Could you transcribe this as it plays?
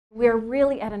We're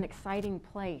really at an exciting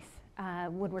place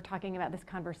when we're talking about this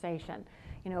conversation.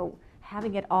 You know,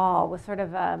 having it all was sort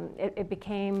of, it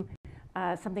became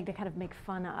something to kind of make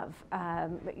fun of,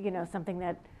 you know, something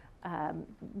that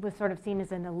was sort of seen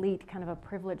as an elite, kind of a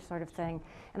privileged sort of thing.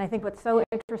 And I think what's so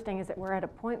interesting is that we're at a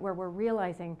point where we're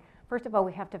realizing, first of all,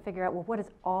 we have to figure out, well, what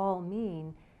does all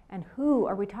mean? And who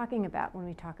are we talking about when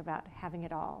we talk about having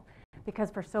it all?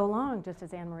 Because for so long, just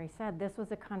as Anne-Marie said, this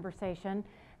was a conversation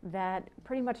that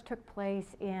pretty much took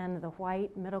place in the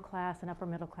white middle class and upper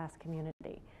middle class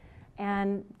community.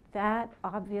 And that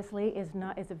obviously is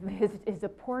a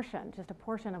portion, just a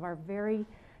portion of our very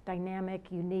dynamic,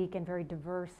 unique, and very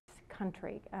diverse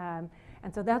country. And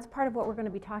so that's part of what we're going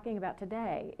to be talking about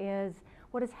today is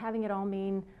what does having it all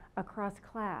mean across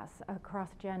class, across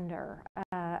gender,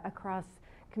 across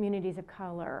communities of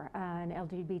color and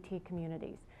LGBT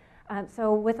communities.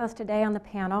 So with us today on the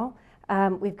panel,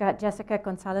 we've got Jessica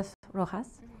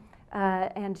González-Rojas,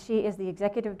 and she is the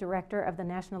Executive Director of the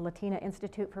National Latina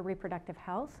Institute for Reproductive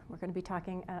Health. We're going to be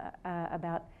talking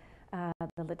about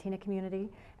the Latina community.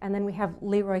 And then we have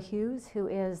Leroy Hughes, who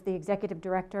is the Executive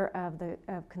Director of the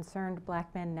Concerned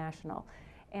Black Men National.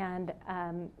 And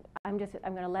I'm going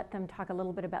to let them talk a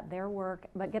little bit about their work,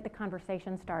 but get the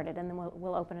conversation started, and then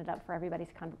we'll open it up for everybody's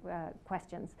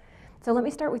questions. So let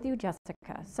me start with you,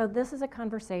 Jessica. So this is a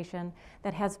conversation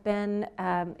that has been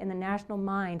in the national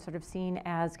mind sort of seen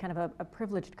as kind of a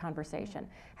privileged conversation,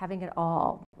 having it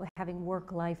all, having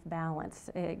work-life balance,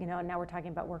 you know, and now we're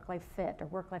talking about work-life fit or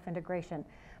work-life integration,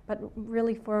 but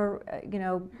really for, you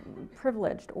know,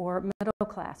 privileged or middle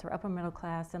class or upper middle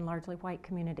class and largely white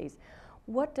communities.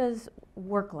 What does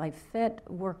work-life fit,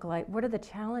 what are the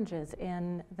challenges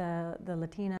in the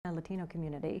Latino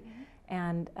community? Mm-hmm.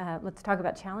 And let's talk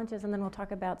about challenges, and then we'll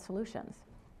talk about solutions.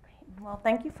 Great. Well,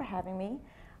 thank you for having me.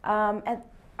 Our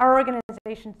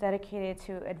organization is dedicated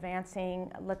to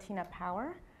advancing Latina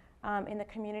power in the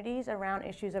communities around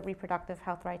issues of reproductive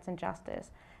health rights and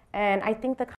justice. And I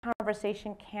think the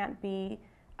conversation can't be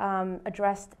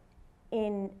addressed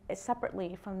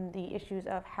separately from the issues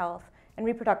of health and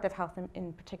reproductive health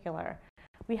in particular.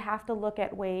 We have to look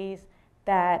at ways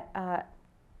that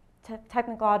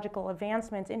technological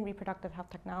advancements in reproductive health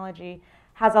technology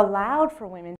has allowed for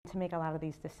women to make a lot of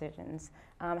these decisions.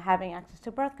 Having access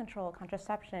to birth control,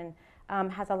 contraception,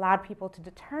 has allowed people to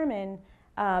determine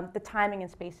the timing and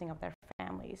spacing of their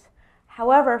families.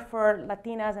 However, for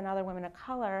Latinas and other women of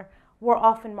color, we're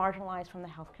often marginalized from the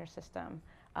healthcare system.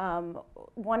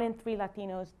 1 in 3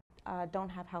 Latinos don't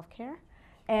have healthcare,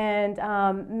 and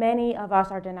many of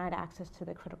us are denied access to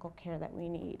the critical care that we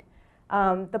need.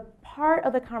 The part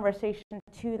of the conversation,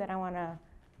 too, that I want to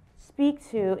speak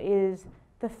to is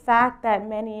the fact that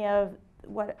many of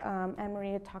what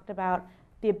Anne-Marie had talked about,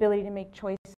 the ability to make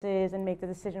choices and make the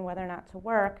decision whether or not to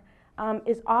work,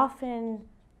 is often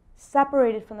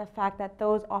separated from the fact that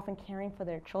those often caring for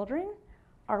their children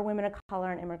are women of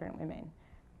color and immigrant women.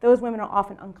 Those women are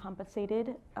often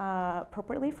uncompensated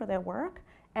appropriately for their work,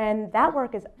 and that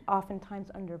work is oftentimes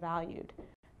undervalued.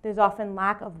 There's often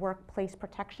lack of workplace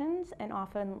protections and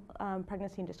often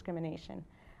pregnancy and discrimination.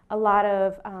 A lot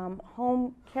of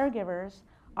home caregivers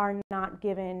are not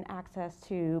given access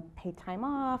to paid time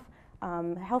off,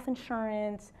 health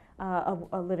insurance,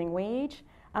 a living wage.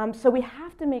 So we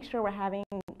have to make sure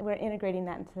we're integrating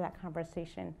that into that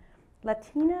conversation.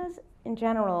 Latinas in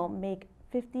general make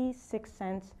 56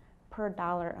 cents per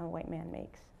dollar a white man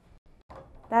makes.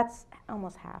 That's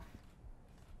almost half.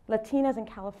 Latinas in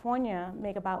California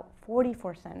make about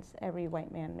 44 cents every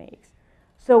white man makes.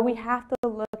 So we have to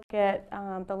look at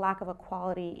the lack of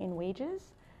equality in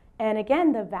wages. And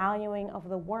again, the valuing of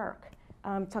the work.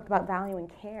 Talk about valuing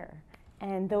care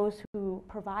and those who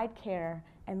provide care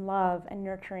and love and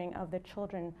nurturing of the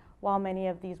children, while many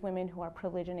of these women who are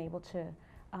privileged and able to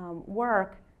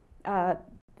work,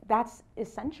 that's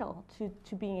essential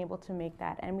to being able to make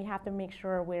that. And we have to make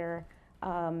sure we're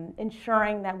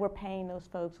ensuring that we're paying those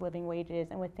folks living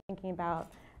wages, and we're thinking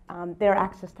about their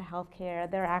access to health care,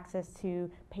 their access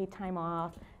to paid time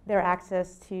off, their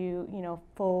access to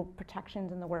full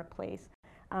protections in the workplace,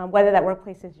 whether that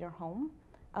workplace is your home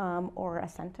or a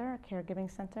center, a caregiving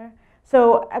center.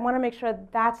 So I want to make sure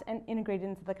that's integrated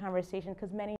into the conversation,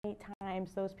 because many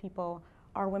times those people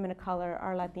are women of color,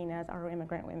 are Latinas, are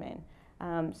immigrant women.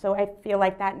 So I feel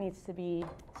like that needs to be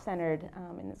centered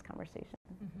in this conversation.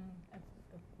 Mm-hmm.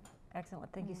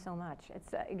 Excellent. Thank you so much.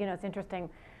 It's it's interesting.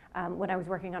 When I was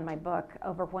working on my book,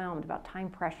 Overwhelmed, about time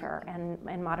pressure and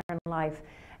modern life,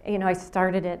 I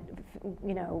started it,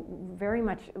 very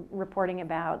much reporting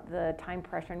about the time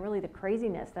pressure and really the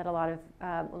craziness that a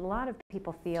lot of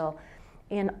people feel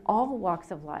in all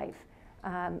walks of life,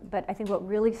 But I think what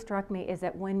really struck me is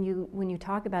that when you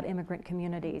talk about immigrant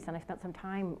communities, and I spent some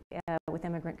time with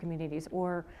immigrant communities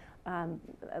or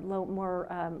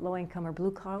low income or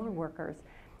blue collar workers,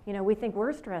 you know, we think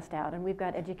we're stressed out and we've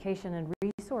got education and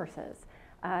resources.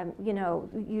 You know,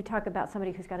 you talk about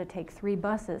somebody who's got to take 3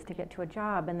 buses to get to a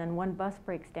job, and then one bus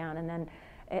breaks down, and then,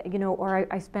 you know, or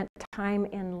I spent time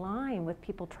in line with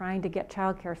people trying to get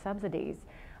child care subsidies,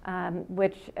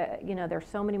 which, you know, there's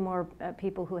so many more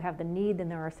people who have the need than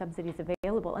there are subsidies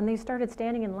available. And they started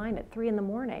standing in line at 3 in the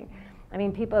morning. I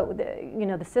mean, people, you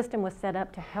know, the system was set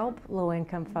up to help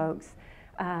low-income folks,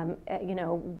 you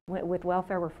know, with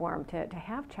welfare reform to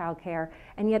have child care,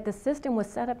 and yet the system was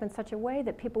set up in such a way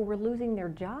that people were losing their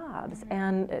jobs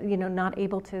and, you know, not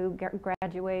able to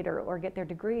graduate or get their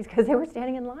degrees because they were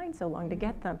standing in line so long to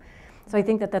get them. So I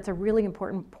think that that's a really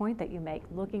important point that you make,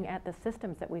 looking at the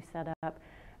systems that we've set up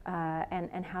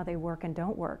and how they work and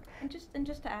don't work. And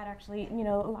just to add, actually, you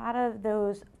know, a lot of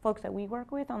those folks that we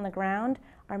work with on the ground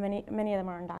are many of them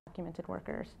are undocumented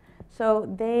workers.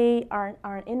 So they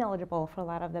are ineligible for a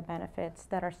lot of the benefits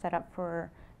that are set up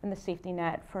in the safety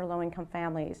net for low-income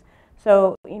families.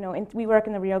 So, you know, we work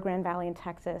in the Rio Grande Valley in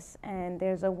Texas, and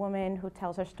there's a woman who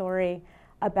tells her story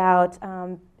about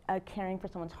caring for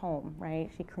someone's home, right?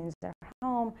 She cleans their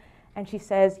home, and she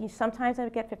says, sometimes I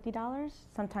get $50,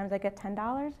 sometimes I get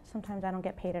 $10, sometimes I don't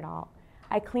get paid at all.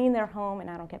 I clean their home and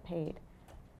I don't get paid.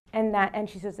 And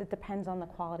she says it depends on the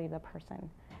quality of the person.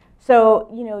 So,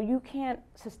 you know, you can't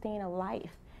sustain a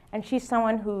life. And she's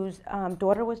someone whose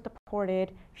daughter was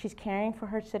deported. She's caring for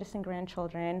her citizen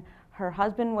grandchildren. Her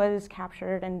husband was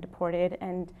captured and deported.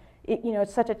 And, you know,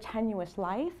 it's such a tenuous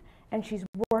life. And she's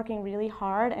working really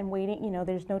hard and waiting. You know,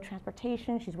 there's no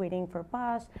transportation. She's waiting for a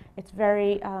bus. It's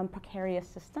very precarious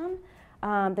system.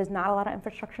 There's not a lot of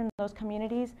infrastructure in those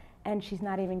communities. And she's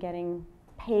not even getting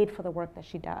paid for the work that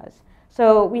she does.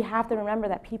 So we have to remember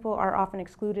that people are often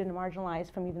excluded and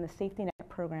marginalized from even the safety net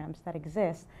programs that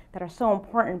exist that are so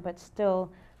important, but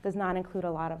still does not include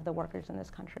a lot of the workers in this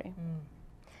country.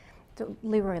 So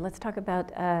Leroy, let's talk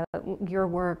about your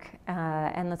work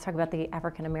and let's talk about the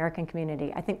African American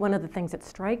community. I think one of the things that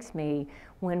strikes me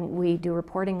when we do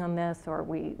reporting on this or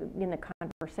we in the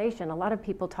conversation, a lot of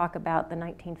people talk about the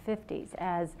 1950s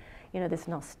as, you know, this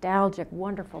nostalgic,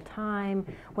 wonderful time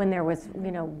when there was,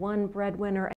 you know, one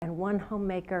breadwinner and one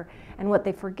homemaker. And what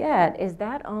they forget is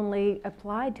that only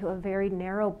applied to a very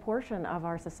narrow portion of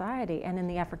our society. And in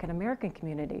the African American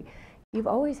community, you've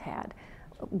always had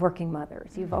working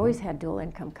mothers. You've always had dual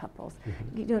income couples.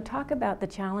 You know, talk about the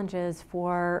challenges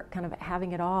for kind of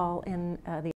having it all in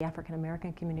the African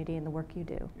American community and the work you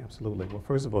do. Absolutely. Well,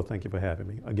 first of all, thank you for having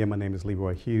me. Again, my name is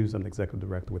Leroy Hughes. I'm the Executive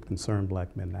Director with Concerned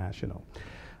Black Men National.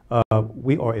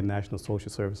 We are a national social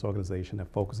service organization that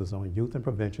focuses on youth and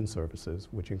prevention services,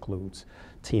 which includes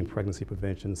teen pregnancy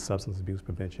prevention, substance abuse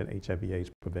prevention,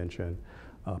 HIV/AIDS prevention,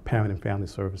 parent and family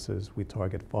services. We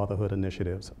target fatherhood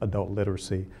initiatives, adult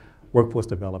literacy, workforce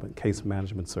development, case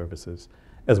management services,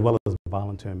 as well as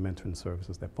volunteer and mentoring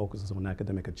services that focuses on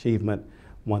academic achievement,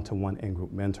 one-to-one in-group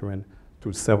mentoring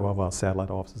through several of our satellite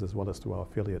offices as well as through our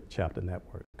affiliate chapter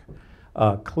network.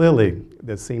 Clearly,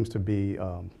 there seems to be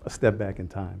a step back in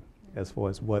time as far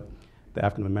as what the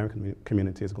African American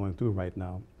community is going through right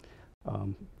now.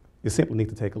 You simply need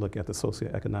to take a look at the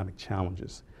socioeconomic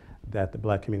challenges that the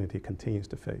black community continues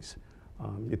to face.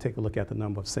 You take a look at the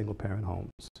number of single parent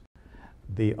homes,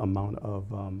 the amount of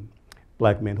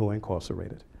black men who are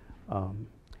incarcerated,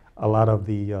 a lot of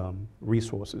the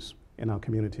resources in our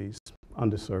communities,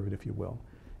 underserved, if you will.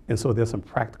 And so there's some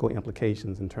practical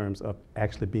implications in terms of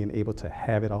actually being able to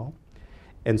have it all.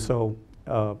 And so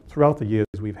throughout the years,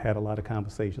 we've had a lot of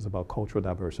conversations about cultural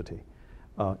diversity,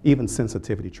 even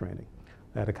sensitivity training.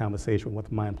 I had a conversation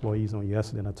with my employees on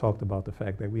yesterday, and I talked about the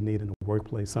fact that we need in the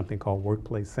workplace something called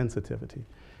workplace sensitivity.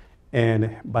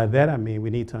 And by that I mean we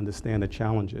need to understand the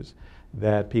challenges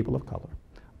that people of color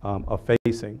are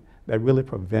facing that really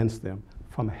prevents them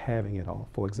from having it all.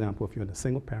 For example, if you're in a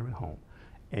single parent home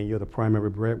and you're the primary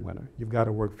breadwinner, you've got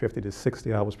to work 50 to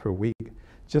 60 hours per week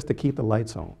just to keep the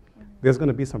lights on. There's going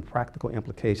to be some practical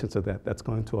implications of that that's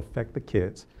going to affect the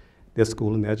kids, their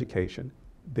school and education,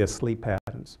 their sleep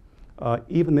patterns,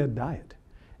 even their diet.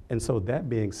 And so that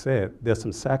being said, there's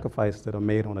some sacrifices that are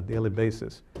made on a daily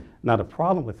basis. Now the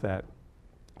problem with that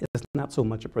is not so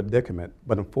much a predicament,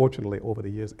 but unfortunately over the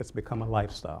years it's become a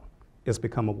lifestyle. It's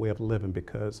become a way of living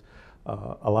because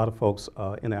a lot of folks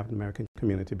in the African American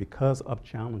community, because of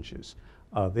challenges,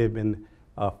 they've been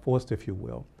forced, if you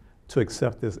will, to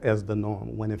accept this as the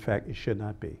norm when in fact it should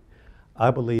not be. I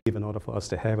believe in order for us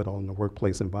to have it all in the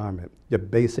workplace environment, your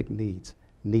basic needs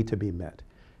need to be met.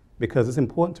 because it's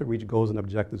important to reach goals and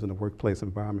objectives in the workplace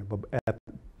environment, but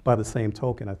by the same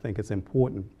token, I think it's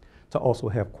important to also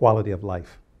have quality of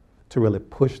life to really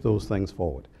push those things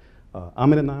forward.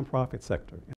 I'm in the nonprofit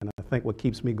sector, and I think what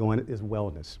keeps me going is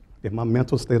wellness. If my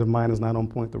mental state of mind is not on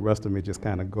point, the rest of me just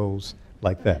kind of goes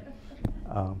like that.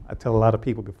 I tell a lot of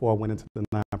people before I went into the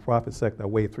nonprofit sector, I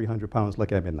weighed 300 pounds,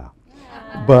 look at me now.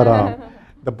 But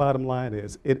the bottom line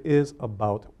is, it is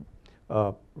about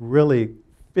really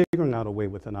figuring out a way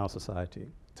within our society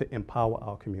to empower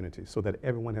our community so that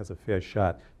everyone has a fair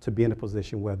shot to be in a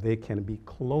position where they can be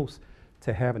close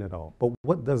to having it all. But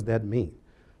what does that mean?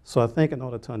 So I think in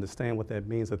order to understand what that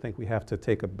means, I think we have to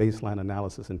take a baseline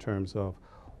analysis in terms of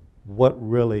what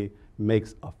really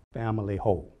makes a family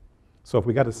whole. So if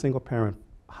we got a single parent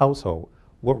household,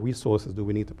 what resources do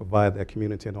we need to provide that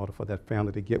community in order for that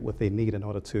family to get what they need in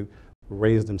order to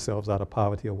raise themselves out of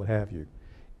poverty or what have you?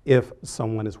 If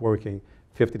someone is working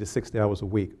 50 to 60 hours a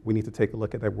week, we need to take a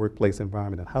look at that workplace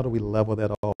environment and how do we level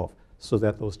that off so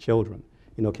that those children,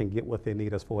 can get what they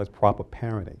need as far as proper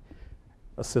parenting,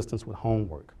 assistance with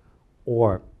homework,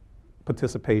 or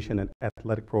participation in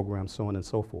athletic programs, so on and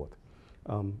so forth.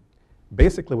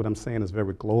 Basically, what I'm saying is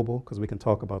very global, because we can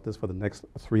talk about this for the next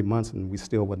 3 months and we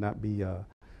still would not be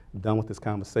done with this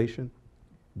conversation.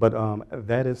 But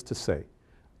that is to say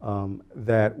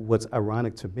that what's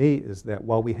ironic to me is that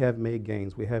while we have made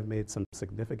gains, we have made some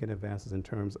significant advances in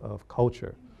terms of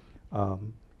culture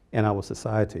in our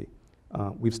society,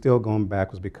 we've still gone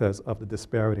backwards because of the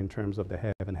disparity in terms of the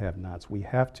have and have-nots. We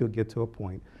have to get to a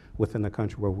point within the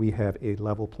country where we have a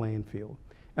level playing field.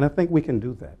 And I think we can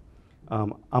do that.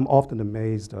 I'm often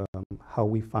amazed how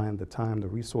we find the time, the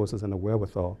resources, and the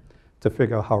wherewithal to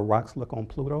figure out how rocks look on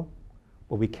Pluto,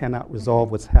 but we cannot resolve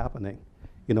what's happening,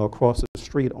 across the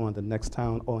street or in the next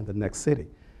town or in the next city.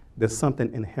 There's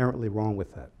something inherently wrong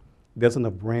with that. There's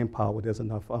enough brain power, there's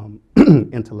enough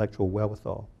intellectual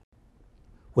wherewithal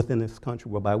within this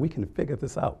country whereby we can figure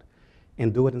this out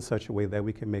and do it in such a way that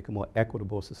we can make a more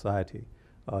equitable society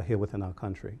here within our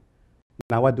country.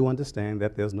 Now, I do understand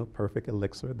that there's no perfect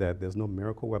elixir, that there's no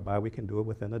miracle whereby we can do it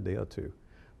within a day or two.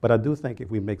 But I do think if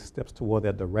we make steps toward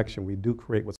that direction, we do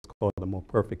create what's called a more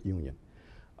perfect union.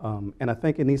 And I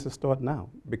think it needs to start now,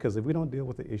 because if we don't deal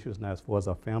with the issues now as far as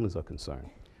our families are concerned,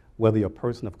 whether you're a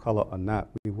person of color or not,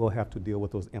 we will have to deal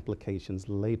with those implications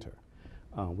later.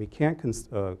 We can't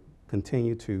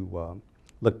continue to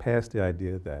look past the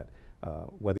idea that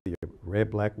whether you're red,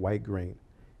 black, white, green,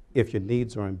 if your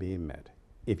needs aren't being met,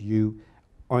 if you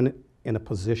aren't in a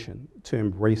position to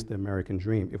embrace the American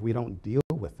dream, if we don't deal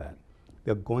with that,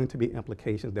 there are going to be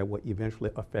implications that will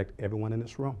eventually affect everyone in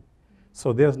this room.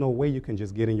 So there's no way you can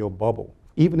just get in your bubble,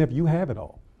 even if you have it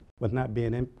all, without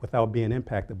being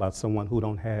impacted by someone who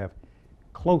don't have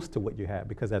close to what you have,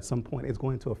 because at some point it's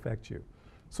going to affect you.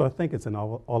 So I think it's in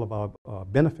all of our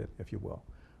benefit, if you will,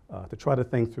 to try to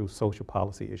think through social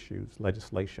policy issues,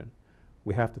 legislation.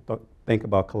 We have to think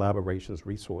about collaborations,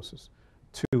 resources,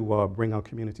 to bring our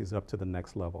communities up to the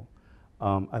next level.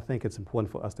 I think it's important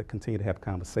for us to continue to have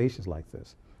conversations like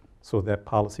this so that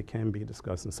policy can be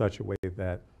discussed in such a way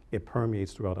that it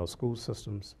permeates throughout our school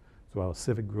systems, through our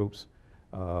civic groups,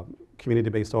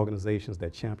 community-based organizations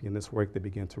that champion this work, that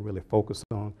begin to really focus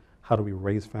on how do we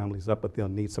raise families up, but they'll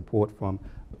need support from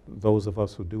those of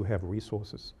us who do have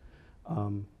resources.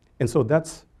 And so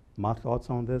that's my thoughts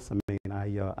on this. I mean, I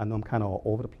know I'm kind of all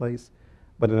over the place,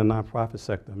 but in the nonprofit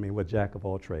sector, I mean, we're jack of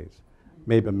all trades,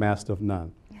 maybe a master of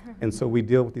none. And so we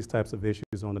deal with these types of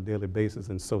issues on a daily basis,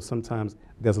 and so sometimes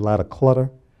there's a lot of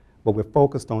clutter, but we're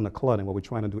focused on the clutter, and what we're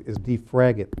trying to do is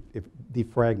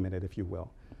defragment it, if you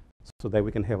will, so that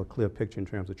we can have a clear picture in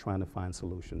terms of trying to find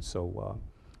solutions. So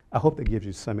I hope that gives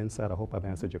you some insight. I hope I've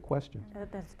answered your question.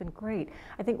 That's been great.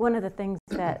 I think one of the things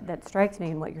that strikes me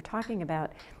in what you're talking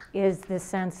about is this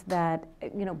sense that,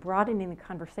 broadening the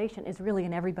conversation is really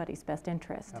in everybody's best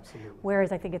interest. Absolutely.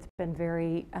 Whereas I think it's been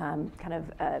very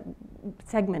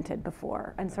segmented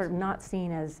before and sort of not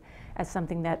seen as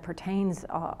something that pertains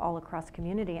all across the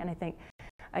community. And I think,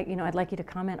 I'd like you to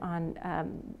comment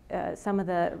on some of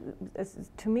the,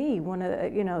 to me, one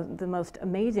of the most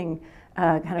amazing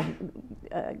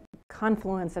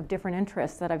confluence of different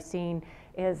interests that I've seen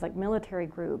is like military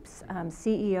groups,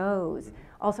 CEOs,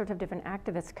 all sorts of different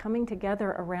activists coming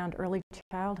together around early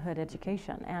childhood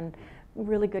education and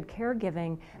really good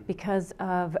caregiving because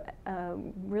of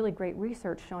really great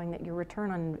research showing that your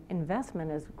return on investment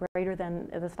is greater than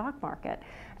the stock market.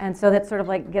 And so that sort of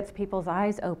like gets people's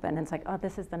eyes open. And it's like, oh,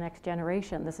 this is the next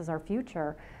generation. This is our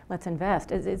future. Let's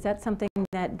invest. Is that something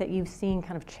that you've seen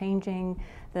kind of changing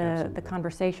the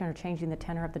conversation or changing the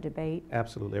tenor of the debate?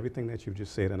 Absolutely. Everything that you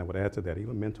just said, and I would add to that,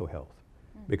 even mental health.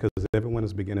 because everyone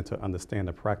is beginning to understand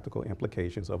the practical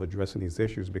implications of addressing these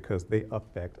issues because they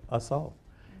affect us all.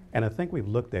 And I think we've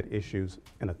looked at issues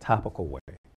in a topical way.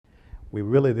 We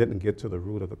really didn't get to the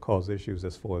root of the cause issues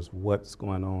as far as what's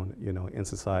going on, in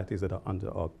societies that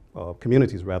are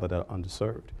communities rather, that are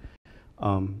underserved.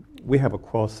 We have a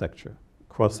cross-section,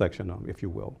 if you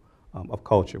will, of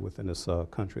culture within this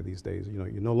country these days. You're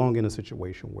no longer in a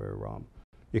situation where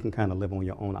you can kind of live on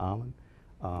your own island.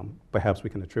 Perhaps we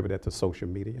can attribute that to social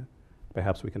media.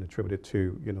 Perhaps we can attribute it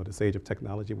to, this age of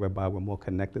technology whereby we're more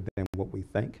connected than what we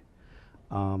think.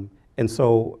 And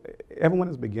so everyone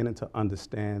is beginning to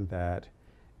understand that,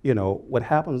 what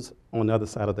happens on the other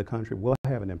side of the country will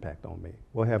have an impact on me,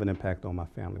 will have an impact on my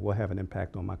family, will have an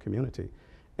impact on my community.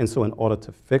 And so in order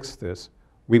to fix this,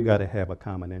 we've got to have a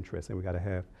common interest, and we've got to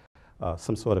have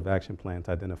some sort of action plan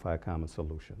to identify common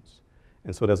solutions.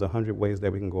 And so there's 100 ways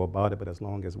that we can go about it, but as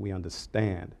long as we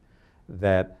understand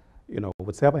that,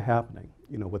 what's ever happening,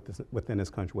 within this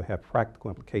country will have practical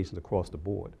implications across the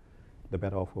board, the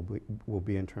better off we'll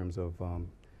be in terms of,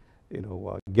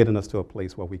 getting us to a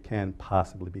place where we can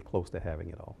possibly be close to having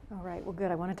it all. All right, well,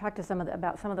 good. I want to talk to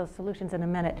about some of those solutions in a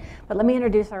minute, but let me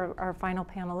introduce our final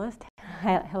panelist.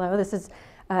 Hello, this is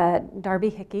Darby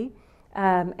Hickey.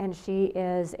 And she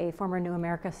is a former New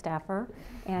America staffer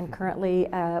and currently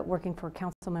working for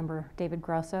Council Member David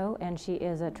Grosso, and she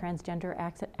is a transgender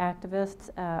activist,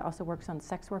 also works on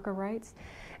sex worker rights.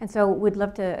 And so I'd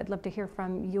love to hear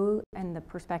from you and the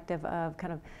perspective of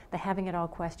kind of the having it all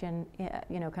question,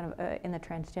 in the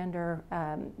transgender,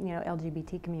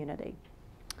 LGBT community.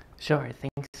 Sure,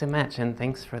 thanks so much, and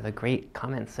thanks for the great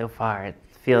comments so far. It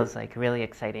feels like a really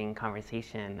exciting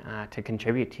conversation to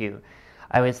contribute to.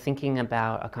 I was thinking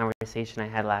about a conversation I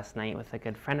had last night with a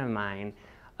good friend of mine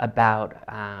about,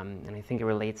 and I think it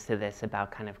relates to this,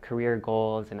 about kind of career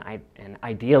goals and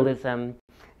idealism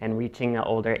and reaching an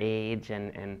older age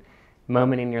and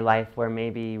moment in your life where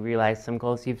maybe you realize some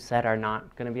goals you've set are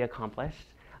not going to be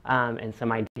accomplished, and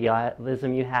some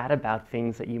idealism you had about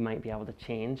things that you might be able to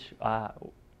change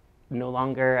no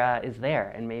longer is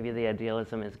there, and maybe the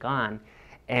idealism is gone.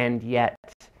 And yet,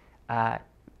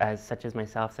 such as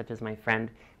myself, such as my friend,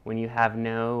 when you have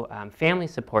no family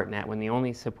support net, when the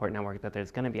only support network that there's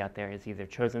going to be out there is either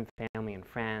chosen family and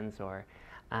friends or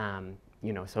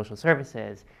social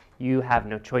services, you have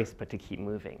no choice but to keep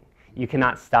moving. You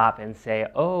cannot stop and say,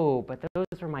 oh, but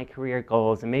those were my career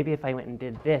goals, and maybe if I went and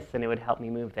did this, then it would help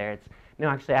me move there. It's, no,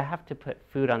 actually, I have to put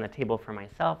food on the table for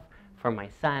myself, for my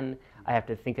son. I have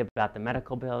to think about the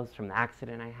medical bills from the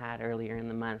accident I had earlier in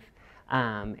the month,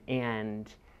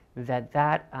 and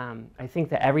I think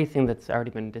that everything that's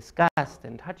already been discussed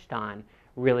and touched on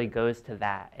really goes to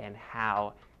that, and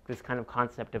how this kind of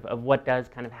concept of what does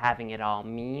kind of having it all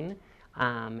mean,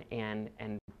 and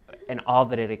all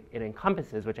that it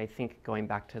encompasses, which I think, going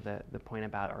back to the point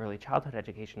about early childhood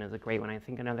education, is a great one. I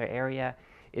think another area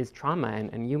is trauma,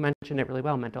 and you mentioned it really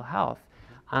well, mental health.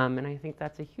 And I think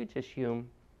that's a huge issue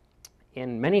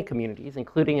in many communities,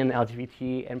 including in the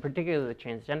LGBT and particularly the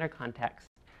transgender context,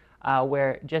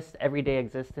 where just everyday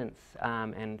existence,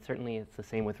 and certainly it's the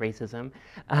same with racism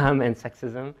and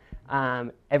sexism,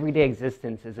 everyday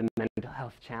existence is a mental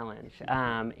health challenge.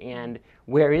 And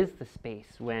where is the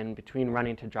space when between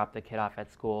running to drop the kid off at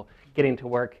school, getting to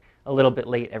work a little bit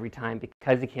late every time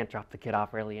because you can't drop the kid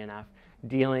off early enough,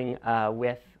 dealing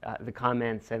with the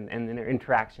comments and the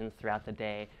interactions throughout the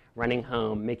day, running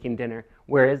home, making dinner,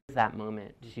 where is that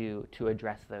moment to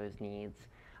address those needs?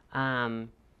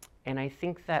 And I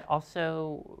think that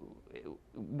also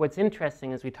what's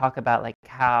interesting as we talk about like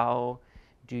how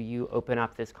do you open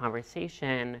up this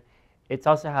conversation, it's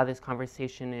also how this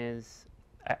conversation is,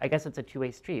 I guess it's a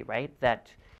two-way street, right? That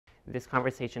this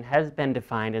conversation has been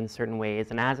defined in certain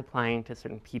ways and as applying to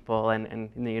certain people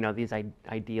and these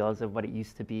ideals of what it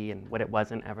used to be and what it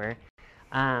wasn't ever.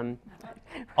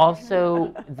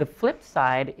 Also, the flip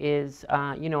side is,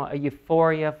 a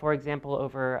euphoria, for example,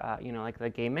 over, like the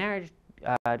gay marriage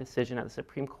decision at the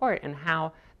Supreme Court, and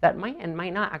how that might and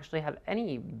might not actually have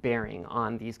any bearing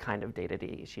on these kind of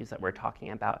day-to-day issues that we're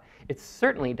talking about. It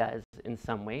certainly does in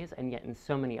some ways, and yet in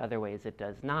so many other ways it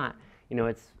does not.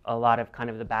 It's a lot of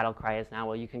kind of the battle cry is now,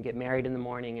 well, you can get married in the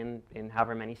morning in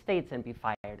however many states and be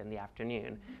fired in the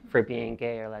afternoon for being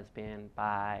gay or lesbian,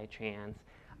 bi, trans.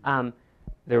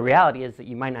 The reality is that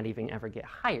you might not even ever get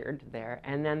hired there.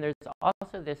 And then there's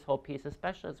also this whole piece,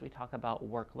 especially as we talk about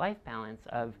work-life balance,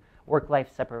 of work-life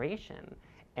separation,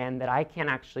 and that I can't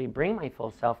actually bring my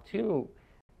full self to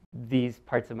these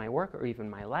parts of my work or even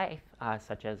my life,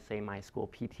 such as, say, my school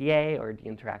PTA or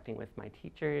interacting with my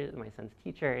teachers, my son's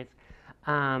teachers,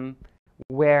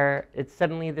 where it's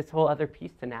suddenly this whole other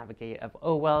piece to navigate of,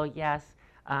 oh, well, yes,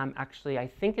 actually, I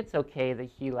think it's okay that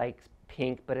he likes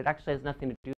pink, but it actually has nothing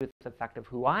to do with the fact of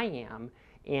who I am.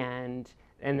 And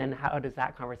then how does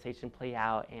that conversation play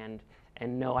out? And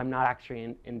no, I'm not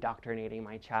actually indoctrinating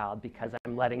my child because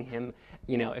I'm letting him,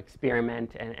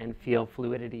 experiment and feel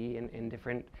fluidity in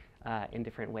different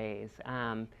ways.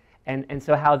 And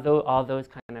so how all those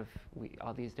kind of,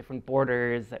 all these different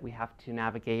borders that we have to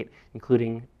navigate,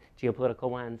 including geopolitical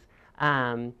ones,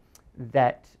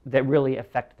 that really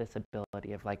affect this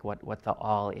ability of like what the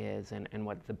all is and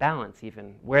what the balance,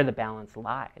 even where the balance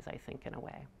lies, I think, in a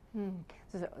way.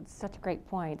 So, such great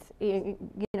points.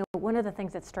 One of the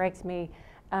things that strikes me,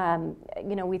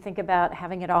 we think about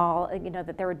having it all,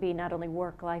 that there would be not only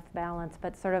work-life balance,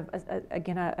 but sort of,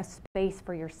 a space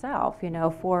for yourself,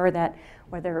 for that,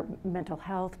 whether mental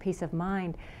health, peace of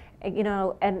mind,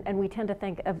 and we tend to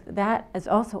think of that as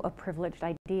also a privileged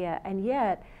idea, and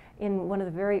yet, in one of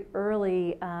the very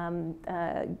early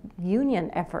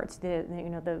union efforts, the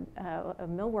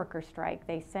mill worker strike,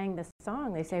 they sang this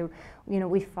song. They say,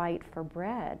 we fight for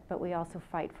bread, but we also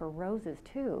fight for roses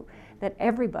too. That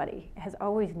everybody has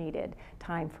always needed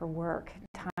time for work,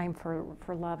 time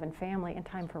for love and family, and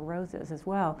time for roses as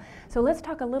well. So let's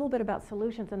talk a little bit about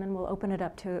solutions, and then we'll open it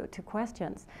up to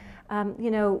questions.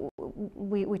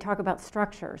 We talk about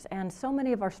structures, and so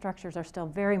many of our structures are still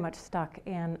very much stuck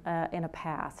in a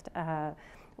past.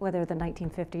 Whether the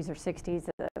 1950s or 60s,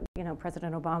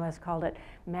 President Obama has called it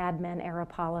Mad Men era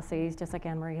policies, just like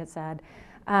Anne-Marie had said.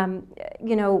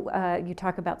 You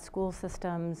talk about school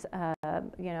systems.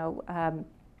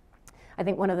 I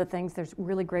think one of the things, there's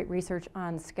really great research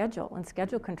on schedule and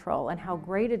schedule control and how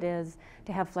great it is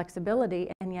to have flexibility,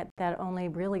 and yet that only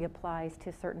really applies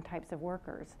to certain types of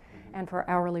workers. And for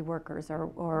hourly workers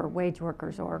or wage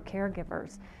workers or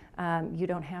caregivers, you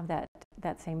don't have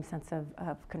that same sense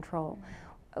of control.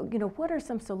 What are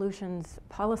some solutions,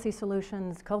 policy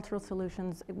solutions, cultural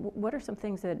solutions? What are some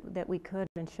things that we could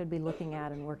and should be looking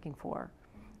at and working for?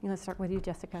 Let's start with you,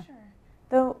 Jessica. Sure.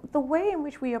 The way in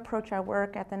which we approach our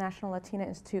work at the National Latina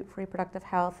Institute for Reproductive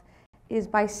Health is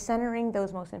by centering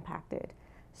those most impacted.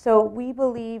 So we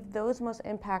believe those most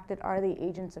impacted are the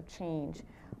agents of change.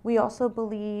 We also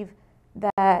believe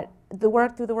that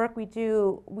through the work we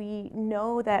do, we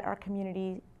know that our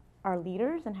community are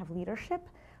leaders and have leadership,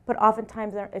 but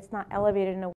oftentimes it's not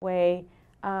elevated in a way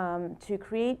to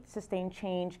create sustained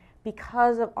change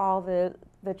because of all the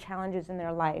challenges in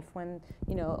their life, when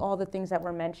all the things that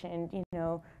were mentioned,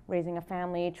 raising a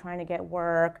family, trying to get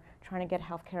work, trying to get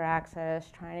healthcare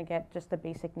access, trying to get just the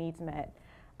basic needs met.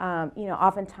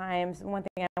 Oftentimes, one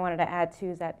thing I wanted to add too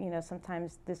is that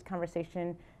sometimes this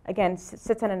conversation again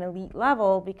sits at an elite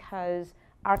level because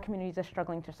our communities are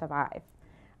struggling to survive.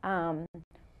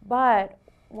 But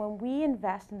when we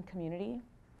invest in community,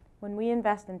 when we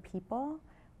invest in people,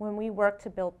 when we work to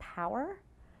build power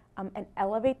and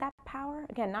elevate that power,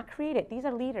 again, not create it. These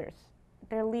are leaders.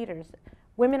 They're leaders.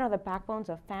 Women are the backbones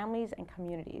of families and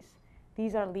communities.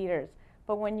 These are leaders.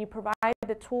 But when you provide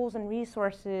the tools and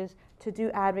resources to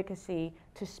do advocacy,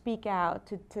 to speak out,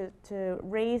 to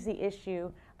raise the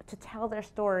issue, to tell their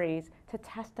stories, to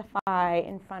testify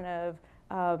in front of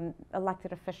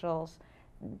elected officials,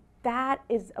 that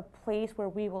is a place where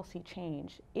we will see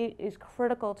change. It is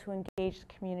critical to engage the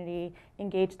community,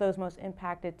 engage those most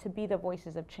impacted, to be the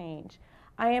voices of change.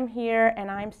 I am here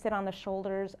and I sit on the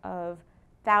shoulders of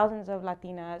thousands of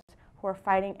Latinas who are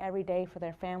fighting every day for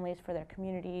their families, for their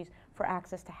communities, for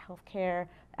access to health care,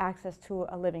 access to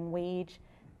a living wage.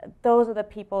 Those are the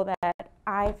people that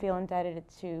I feel indebted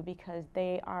to because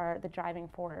they are the driving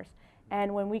force.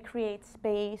 And when we create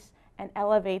space and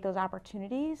elevate those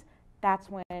opportunities,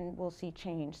 that's when we'll see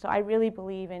change. So I really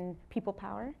believe in people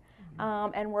power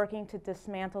and working to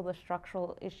dismantle the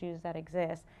structural issues that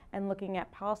exist and looking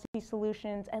at policy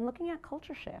solutions and looking at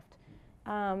culture shift.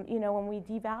 When we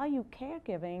devalue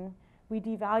caregiving, we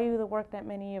devalue the work that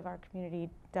many of our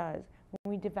community does.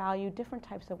 When we devalue different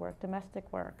types of work,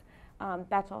 domestic work,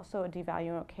 that's also a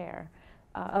devaluing of care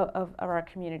of our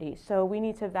community. So we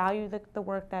need to value the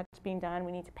work that's being done.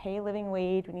 We need to pay a living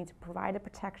wage. We need to provide the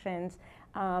protections,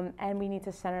 and we need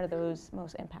to center those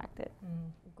most impacted.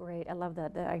 Great. I love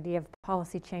that. The idea of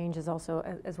policy change is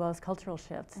also as well as cultural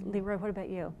shifts. Leroy, what about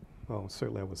you? Well,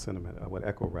 certainly I would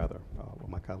echo what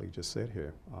my colleague just said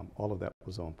here. All of that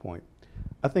was on point.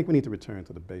 I think we need to return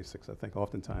to the basics. I think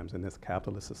oftentimes in this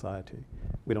capitalist society,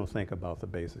 we don't think about the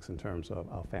basics in terms of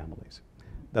our families.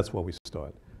 That's where we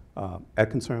start. At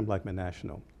Concerned Black Men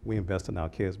National, we invest in our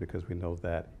kids because we know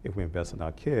that if we invest in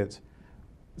our kids,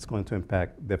 it's going to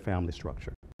impact their family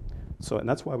structure. So, and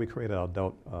that's why we created our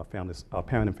our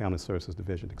Parent and Family Services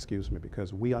Division,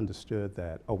 because we understood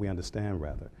that, or we understand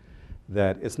rather,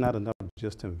 that it's not enough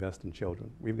just to invest in children.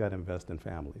 We've got to invest in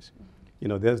families. You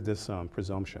know, there's this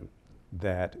presumption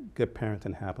that good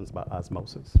parenting happens by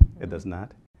osmosis. It does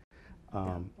not.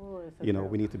 You know,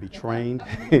 we need to be trained.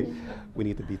 We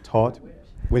need to be taught.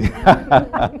 We need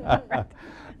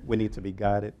to be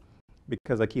guided.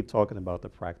 Because I keep talking about the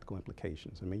practical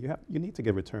implications. I mean, you need to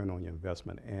get return on your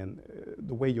investment, and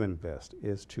the way you invest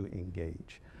is to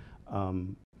engage.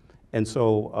 And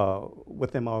so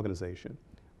within my organization,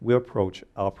 we approach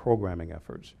our programming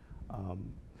efforts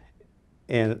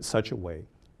in such a way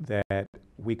that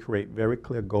we create very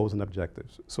clear goals and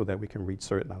objectives so that we can reach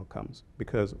certain outcomes,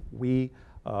 because we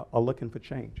are looking for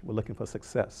change. We're looking for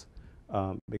success.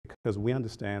 Because we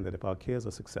understand that if our kids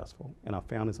are successful and our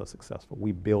families are successful,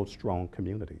 we build strong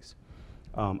communities.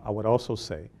 I would also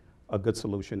say a good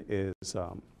solution is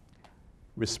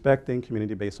respecting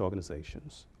community-based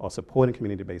organizations or supporting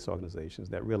community-based organizations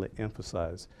that really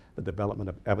emphasize the development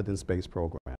of evidence-based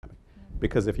programming.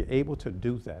 Because if you're able to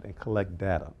do that and collect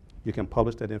data, you can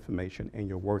publish that information and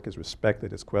your work is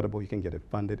respected, it's credible, you can get it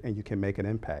funded, and you can make an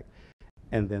impact.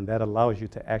 And then that allows you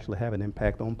to actually have an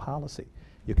impact on policy.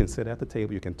 You can sit at the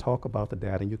table, you can talk about the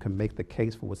data, and you can make the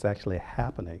case for what's actually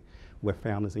happening with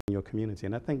families in your community.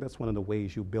 And I think that's one of the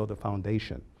ways you build a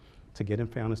foundation to get in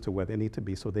families to where they need to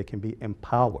be so they can be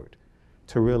empowered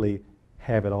to really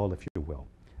have it all, if you will.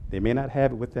 They may not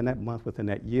have it within that month, within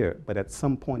that year, but at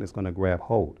some point it's going to grab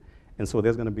hold. And so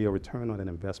there's going to be a return on that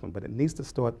investment, but it needs to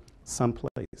start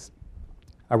someplace.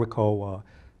 I recall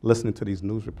listening to these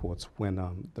news reports when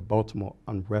the Baltimore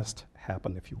unrest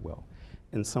happened, if you will.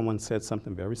 And someone said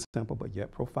something very simple but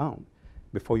yet profound.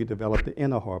 Before you develop the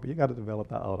inner harbor, you got to develop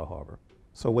the outer harbor.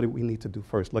 So what do we need to do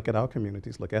first? Look at our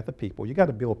communities, look at the people. You got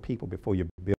to build people before you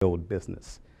build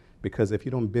business. Because if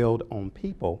you don't build on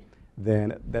people,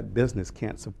 then that business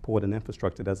can't support an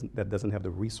infrastructure that doesn't have the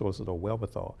resources or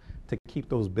wherewithal to keep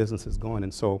those businesses going.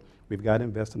 And so we've got to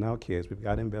invest in our kids, we've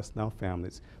got to invest in our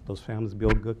families. Those families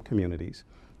build good communities.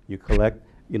 You collect,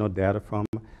 data from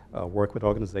work with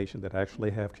organizations that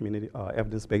actually have community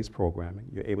evidence-based programming.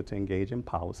 You're able to engage in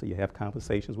policy. You have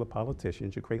conversations with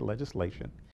politicians. You create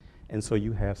legislation. And so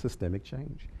you have systemic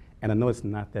change. And I know it's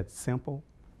not that simple,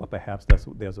 but perhaps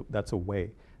that's a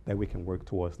way that we can work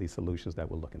towards these solutions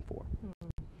that we're looking for.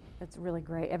 That's really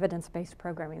great. Evidence-based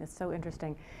programming, that's so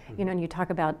interesting. And you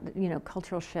talk about,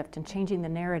 cultural shift and changing the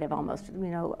narrative almost,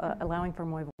 allowing for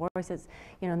more voices,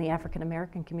 in the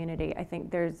African-American community. I think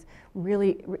there's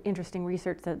really interesting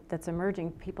research that's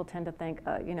emerging. People tend to think,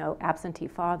 absentee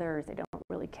fathers, they don't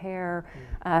really care,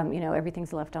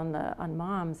 everything's left on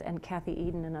moms. And Kathy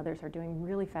Eden and others are doing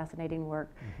really fascinating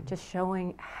work, just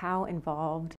showing how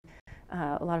involved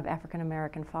a lot of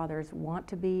African-American fathers want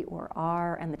to be or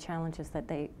are, and the challenges that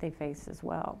they face as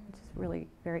well, which is really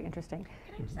very interesting.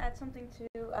 Can I just add something too?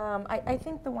 I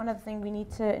think one of the things we need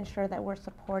to ensure that we're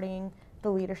supporting the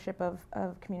leadership of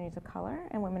communities of color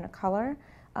and women of color.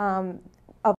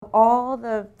 Of all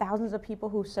the thousands of people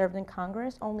who served in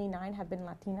Congress, only 9 have been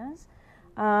Latinas.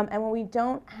 And when we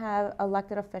don't have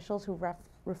elected officials who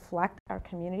reflect our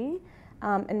community,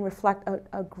 and reflect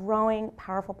a growing,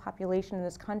 powerful population in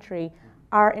this country,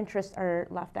 our interests are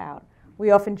left out. We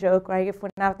often joke, right, if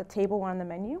we're not at the table, we're on the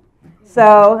menu.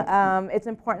 So it's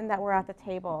important that we're at the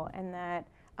table, and that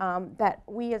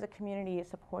we as a community is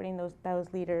supporting those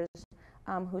leaders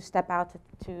who step out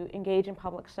to engage in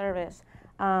public service,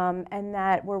 and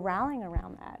that we're rallying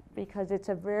around that, because it's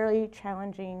a very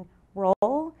challenging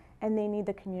role, and they need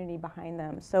the community behind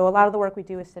them. So a lot of the work we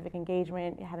do is civic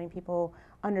engagement, having people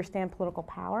understand political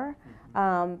power,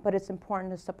 but it's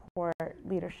important to support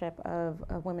leadership of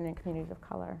women in communities of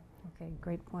color. Okay,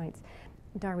 great points.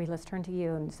 Darby, let's turn to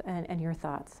you and your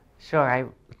thoughts. Sure, I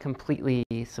completely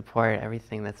support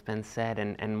everything that's been said,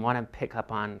 and want to pick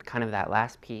up on kind of that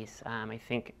last piece. I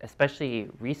think especially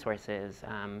resources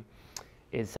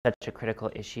is such a critical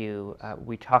issue.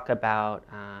 We talk about,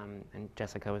 and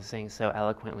Jessica was saying so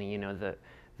eloquently,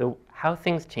 the how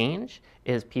things change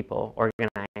is people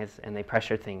organize and they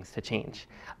pressure things to change.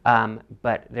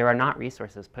 But there are not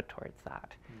resources put towards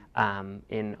that.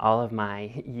 In all of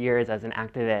my years as an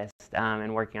activist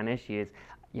and working on issues,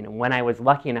 when I was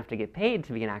lucky enough to get paid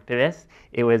to be an activist,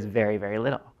 it was very, very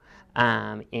little.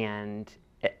 And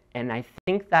I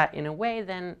think that in a way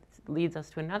then leads us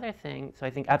to another thing. So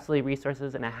I think absolutely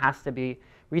resources, and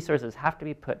resources have to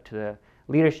be put to the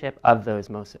leadership of those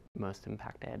most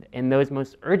impacted, and those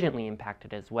most urgently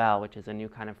impacted as well, which is a new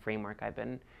kind of framework I've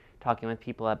been talking with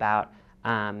people about.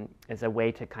 as a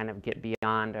way to kind of get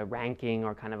beyond a ranking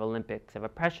or kind of Olympics of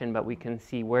oppression, but we can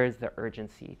see where's the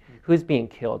urgency, who's being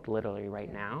killed literally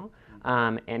right now,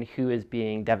 and who is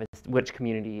being which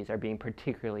communities are being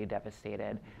particularly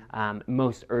devastated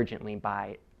most urgently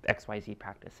by XYZ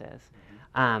practices,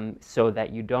 so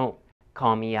that you don't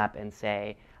call me up and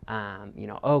say,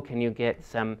 oh, can you get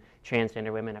some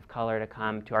transgender women of color to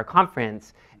come to our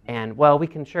conference? And well, we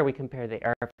can pay the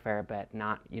airfare, but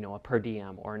not, a per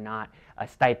diem or not a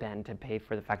stipend to pay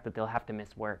for the fact that they'll have to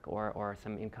miss work or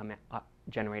some income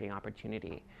generating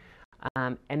opportunity.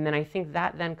 And then I think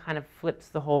that then kind of flips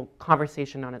the whole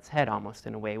conversation on its head almost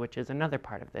in a way, which is another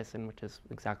part of this and which is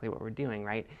exactly what we're doing,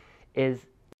 right? Is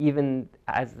even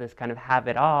as this kind of have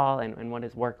it all and what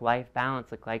does work-life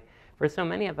balance look like, for so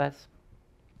many of us,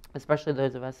 especially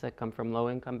those of us that come from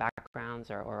low-income backgrounds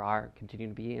or are continue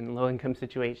to be in low-income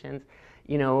situations,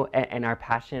 and are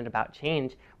passionate about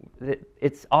change,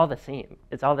 it's all the same.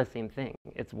 It's all the same thing.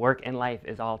 It's work and life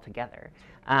is all together.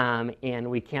 And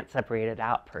we can't separate it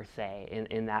out per se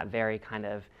in that very kind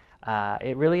of,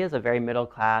 it really is a very middle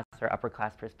class or upper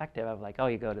class perspective of like, oh,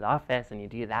 you go to the office and you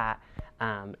do that,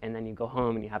 and then you go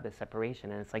home and you have this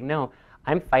separation. And it's like, no,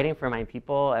 I'm fighting for my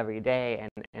people every day,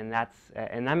 and that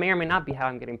may or may not be how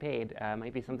I'm getting paid.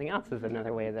 Might be something else is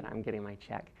another way that I'm getting my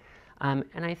check.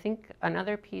 And I think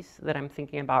another piece that I'm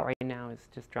thinking about right now is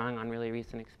just drawing on really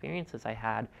recent experiences I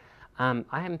had.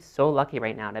 I am so lucky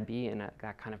right now to be in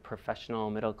that kind of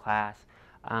professional middle class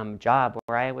job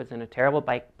where I was in a terrible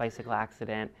bicycle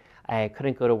accident. I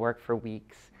couldn't go to work for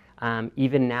weeks.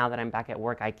 Even now that I'm back at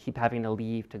work, I keep having to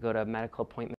leave to go to medical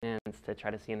appointments, to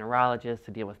try to see a neurologist,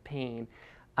 to deal with pain.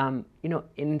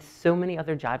 In so many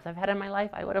other jobs I've had in my life,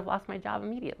 I would have lost my job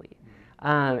immediately.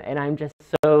 And I'm just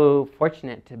so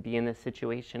fortunate to be in this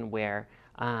situation where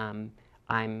I'm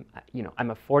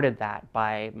afforded that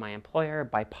by my employer,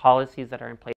 by policies that are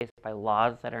in place, by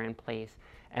laws that are in place.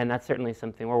 And that's certainly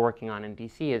something we're working on in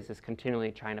DC, is just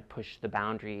continually trying to push the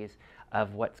boundaries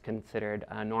of what's considered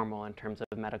normal in terms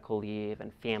of medical leave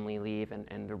and family leave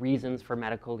and the reasons for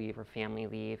medical leave or family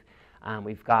leave.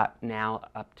 We've got now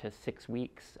up to 6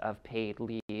 weeks of paid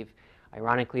leave,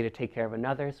 ironically to take care of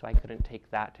another, so I couldn't take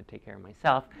that to take care of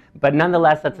myself. But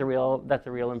nonetheless, that's a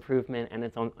real improvement, and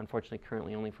it's unfortunately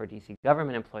currently only for DC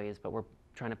government employees, but we're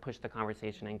trying to push the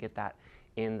conversation and get that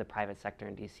in the private sector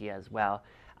in DC as well.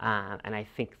 And I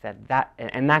think that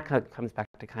comes back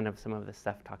to kind of some of the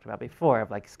stuff talked about before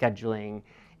of like scheduling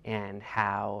and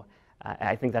how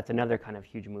I think that's another kind of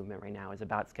huge movement right now, is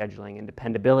about scheduling and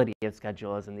dependability of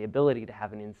schedules and the ability to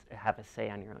have a say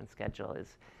on your own schedule.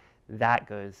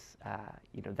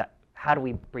 How do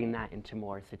we bring that into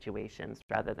more situations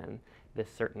rather than the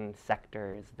certain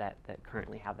sectors that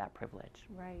currently have that privilege?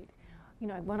 Right.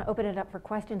 I want to open it up for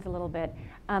questions a little bit,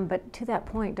 but to that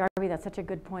point, Darby, that's such a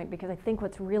good point, because I think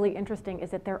what's really interesting is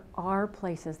that there are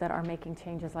places that are making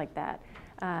changes like that.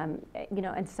 And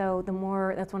so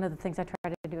that's one of the things I try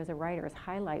to do as a writer, is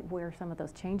highlight where some of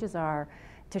those changes are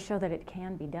to show that it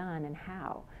can be done and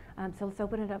how. So let's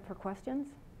open it up for questions.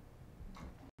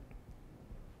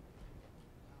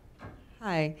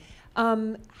 Hi.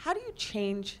 How do you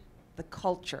change the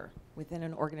culture within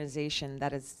an organization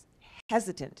that is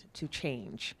hesitant to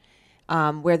change,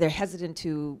 where they're hesitant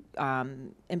to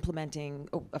implementing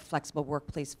a flexible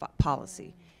workplace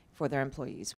policy for their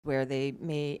employees, where they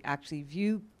may actually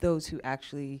view those who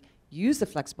actually use the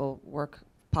flexible work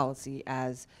policy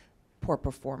as poor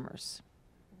performers?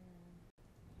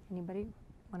 Anybody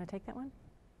want to take that one?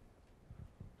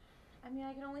 I mean,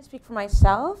 I can only speak for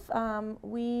myself.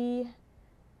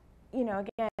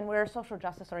 Again, we're a social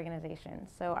justice organization,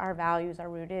 so our values are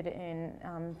rooted in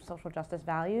social justice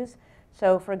values.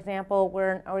 So, for example,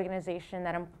 we're an organization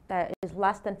that is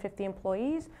less than 50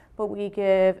 employees, but we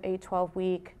give a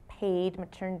 12-week paid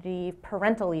maternity,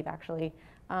 parental leave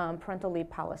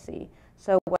policy.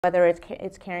 So whether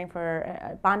it's caring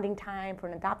for bonding time for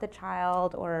an adopted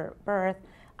child or birth,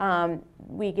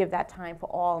 we give that time for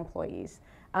all employees.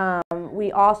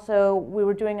 We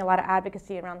were doing a lot of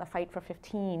advocacy around the Fight for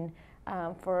 15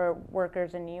 for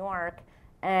workers in New York,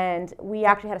 and we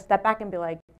actually had to step back and be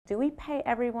like, do we pay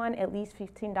everyone at least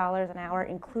 $15 an hour,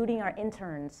 including our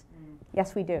interns?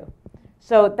 Yes, we do.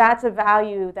 So that's a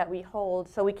value that we hold.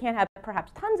 So we can't have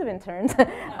perhaps tons of interns.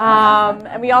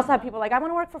 And we also have people like, I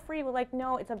want to work for free. We're like,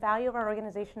 no, it's a value of our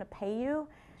organization to pay you.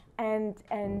 And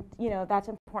that's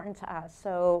important to us.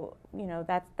 So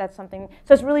that's something.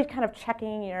 So it's really kind of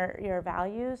checking your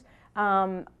values.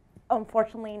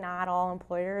 Unfortunately, not all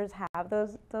employers have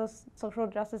those social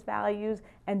justice values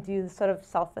and do sort of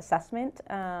self-assessment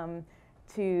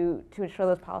to ensure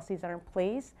those policies are in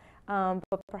place.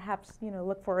 but perhaps,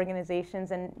 look for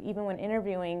organizations, and even when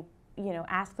interviewing,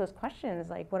 ask those questions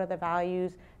like, what are the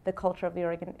values, the culture of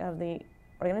the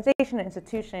organization or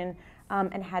institution,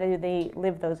 and how do they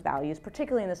live those values,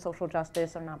 particularly in the social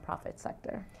justice or nonprofit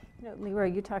sector.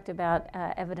 Leroy, you talked about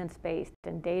evidence-based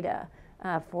and data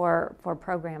for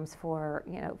programs for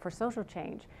social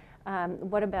change.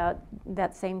 What about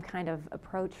that same kind of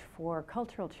approach for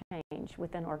cultural change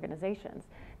within organizations?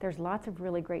 There's lots of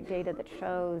really great data that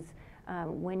shows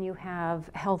when you have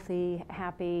healthy,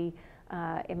 happy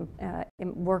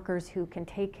workers who can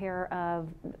take care of,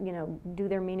 do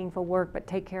their meaningful work, but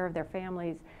take care of their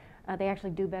families, they actually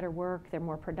do better work. They're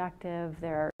more productive.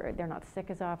 They're not sick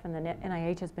as often. The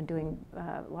NIH has been doing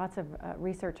lots of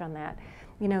research on that.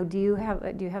 Do you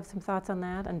have some thoughts on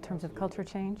that in terms of culture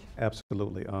change?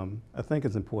 Absolutely. I think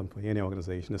it's important for any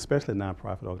organization, especially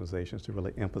nonprofit organizations, to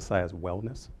really emphasize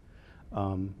wellness.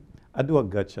 I do a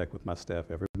gut check with my staff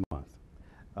every month.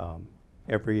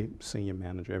 Every senior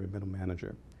manager, every middle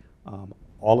manager,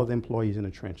 all of the employees in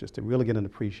the trenches, to really get an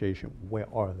appreciation, where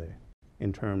are they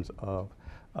in terms of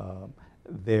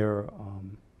their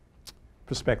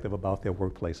perspective about their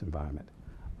workplace environment.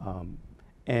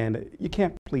 And you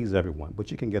can't please everyone,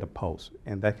 but you can get a pulse,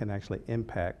 and that can actually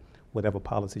impact whatever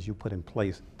policies you put in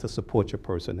place to support your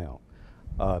personnel.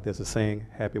 There's a saying,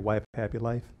 happy wife, happy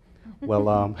life.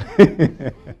 Well,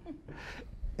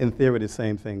 in theory, the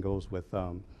same thing goes with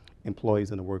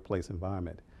employees in the workplace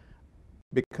environment.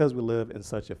 Because we live in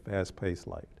such a fast-paced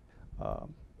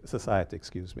society,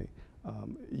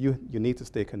 you need to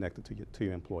stay connected to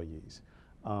your employees.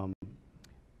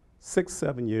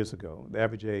 6-7 years ago, the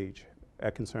average age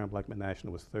at Concerned Black Men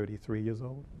National was 33 years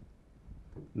old.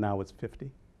 Now it's 50.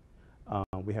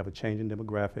 We have a changing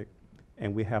demographic,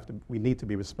 and we need to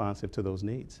be responsive to those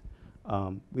needs.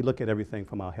 We look at everything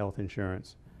from our health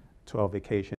insurance to our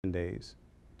vacation days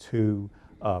to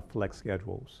flex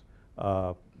schedules.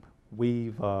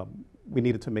 We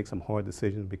needed to make some hard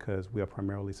decisions because we are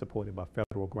primarily supported by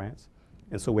federal grants,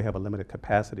 and so we have a limited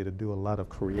capacity to do a lot of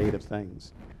creative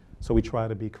things. So we try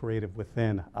to be creative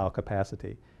within our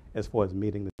capacity as far as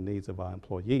meeting the needs of our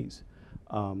employees.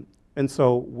 And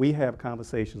so we have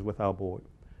conversations with our board.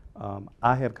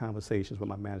 I have conversations with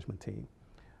my management team.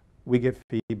 We get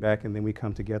feedback, and then we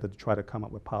come together to try to come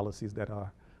up with policies that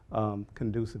are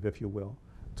conducive, if you will,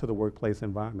 to the workplace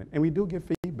environment. And we do get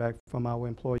feedback from our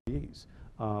employees.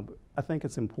 I think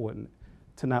it's important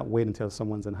to not wait until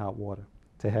someone's in hot water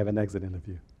to have an exit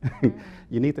interview.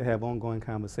 You need to have ongoing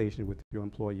conversations with your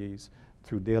employees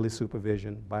through daily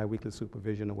supervision, biweekly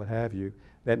supervision, or what have you.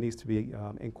 That needs to be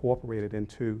incorporated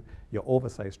into your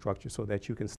oversight structure so that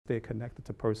you can stay connected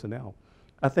to personnel.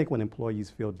 I think when employees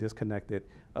feel disconnected,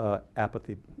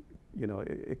 apathy,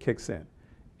 it kicks in.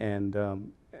 And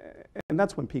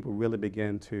that's when people really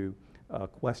begin to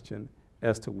question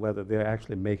as to whether they're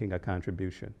actually making a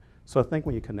contribution. So I think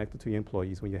when you're connected to your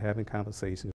employees, when you're having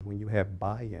conversations, when you have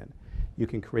buy-in, you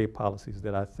can create policies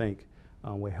that I think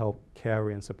will help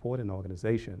carry and support an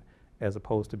organization, as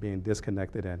opposed to being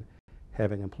disconnected and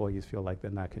having employees feel like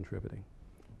they're not contributing.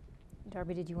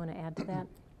 Darby, did you want to add to that?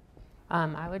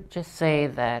 I would just say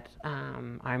that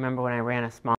I remember when I ran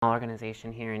a small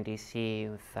organization here in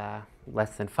DC with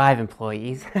less than 5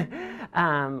 employees,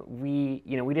 we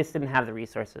just didn't have the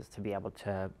resources to be able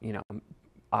to,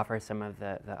 offer some of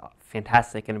the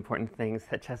fantastic and important things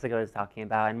that Jessica was talking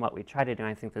about. And what we try to do,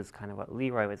 and I think this is kind of what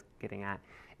Leroy was getting at,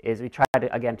 is we try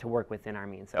to, again, to work within our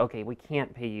means. So, okay, we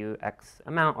can't pay you X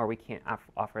amount, or we can't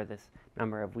offer this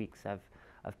number of weeks of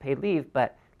paid leave,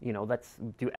 but let's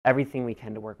do everything we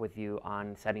can to work with you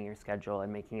on setting your schedule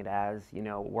and making it as,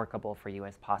 workable for you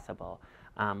as possible.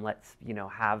 Let's,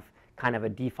 have kind of a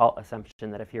default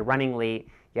assumption that if you're running late,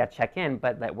 check in,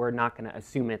 but that we're not going to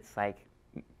assume it's like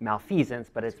malfeasance,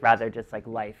 but it's rather just like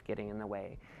life getting in the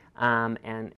way.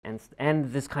 And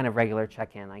this kind of regular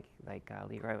check-in, like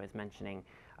Leroy was mentioning,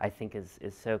 I think is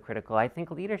so critical. I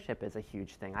think leadership is a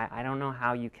huge thing. I don't know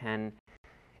how you can.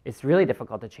 It's really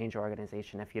difficult to change your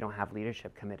organization if you don't have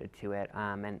leadership committed to it,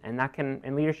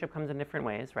 and leadership comes in different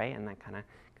ways, right? And that kind of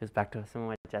goes back to some of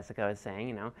what Jessica was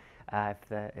saying.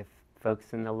 If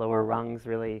folks in the lower rungs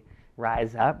really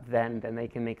rise up, then they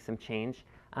can make some change.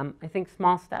 I think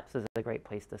small steps is a great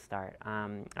place to start.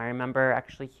 I remember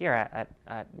actually here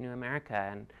at New America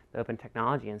and the Open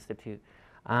Technology Institute,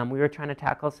 we were trying to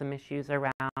tackle some issues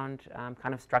around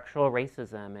kind of structural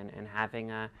racism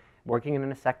and working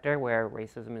in a sector where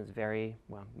racism is very,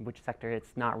 well, which sector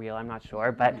it's not real, I'm not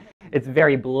sure, but it's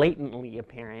very blatantly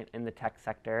apparent in the tech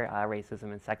sector,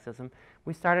 racism and sexism.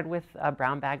 We started with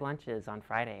brown bag lunches on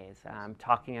Fridays,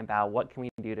 talking about what can we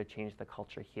do to change the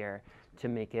culture here to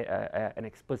make it an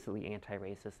explicitly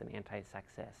anti-racist and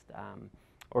anti-sexist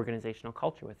organizational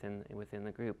culture within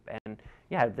the group. And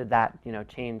yeah, did that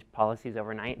change policies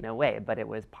overnight? No way, but it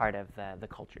was part of the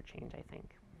culture change, I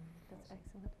think. That's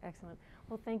excellent, excellent.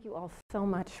 Well, thank you all so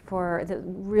much for the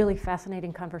really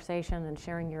fascinating conversation and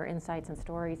sharing your insights and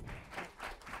stories.